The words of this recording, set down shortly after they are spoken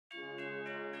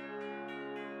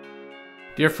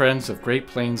Dear friends of Great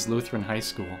Plains Lutheran High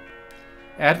School,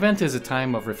 Advent is a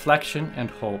time of reflection and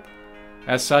hope.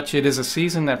 As such, it is a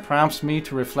season that prompts me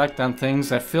to reflect on things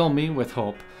that fill me with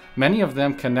hope, many of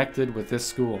them connected with this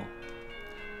school.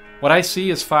 What I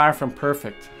see is far from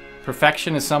perfect.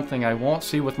 Perfection is something I won't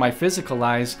see with my physical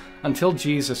eyes until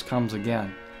Jesus comes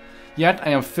again. Yet I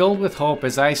am filled with hope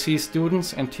as I see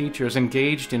students and teachers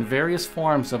engaged in various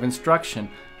forms of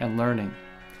instruction and learning.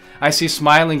 I see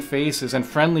smiling faces and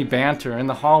friendly banter in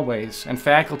the hallways and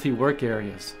faculty work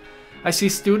areas. I see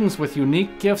students with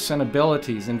unique gifts and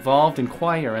abilities involved in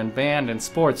choir and band and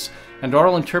sports and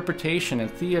oral interpretation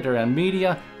and theater and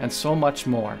media and so much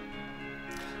more.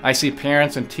 I see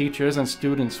parents and teachers and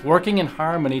students working in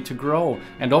harmony to grow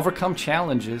and overcome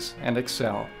challenges and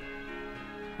excel.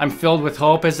 I'm filled with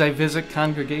hope as I visit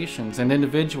congregations and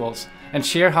individuals and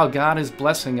share how God is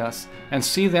blessing us and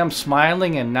see them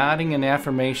smiling and nodding in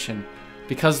affirmation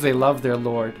because they love their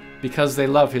Lord, because they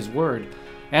love His Word,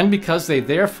 and because they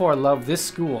therefore love this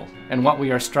school and what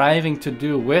we are striving to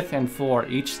do with and for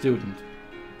each student.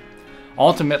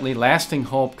 Ultimately, lasting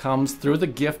hope comes through the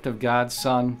gift of God's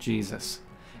Son, Jesus.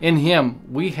 In Him,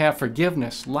 we have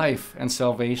forgiveness, life, and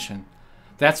salvation.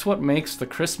 That's what makes the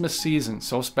Christmas season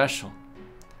so special.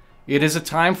 It is a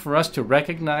time for us to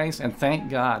recognize and thank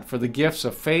God for the gifts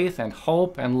of faith and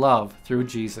hope and love through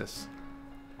Jesus.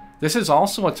 This is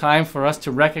also a time for us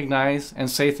to recognize and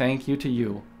say thank you to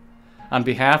you. On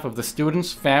behalf of the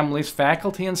students, families,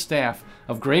 faculty, and staff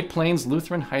of Great Plains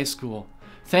Lutheran High School,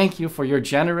 thank you for your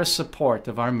generous support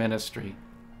of our ministry.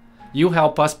 You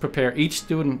help us prepare each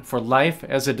student for life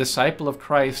as a disciple of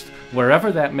Christ,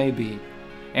 wherever that may be,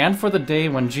 and for the day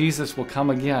when Jesus will come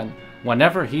again,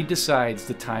 whenever He decides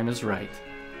the time is right.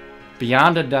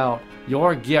 Beyond a doubt,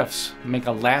 your gifts make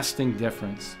a lasting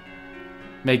difference.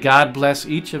 May God bless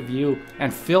each of you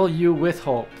and fill you with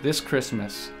hope this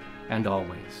Christmas and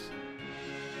always.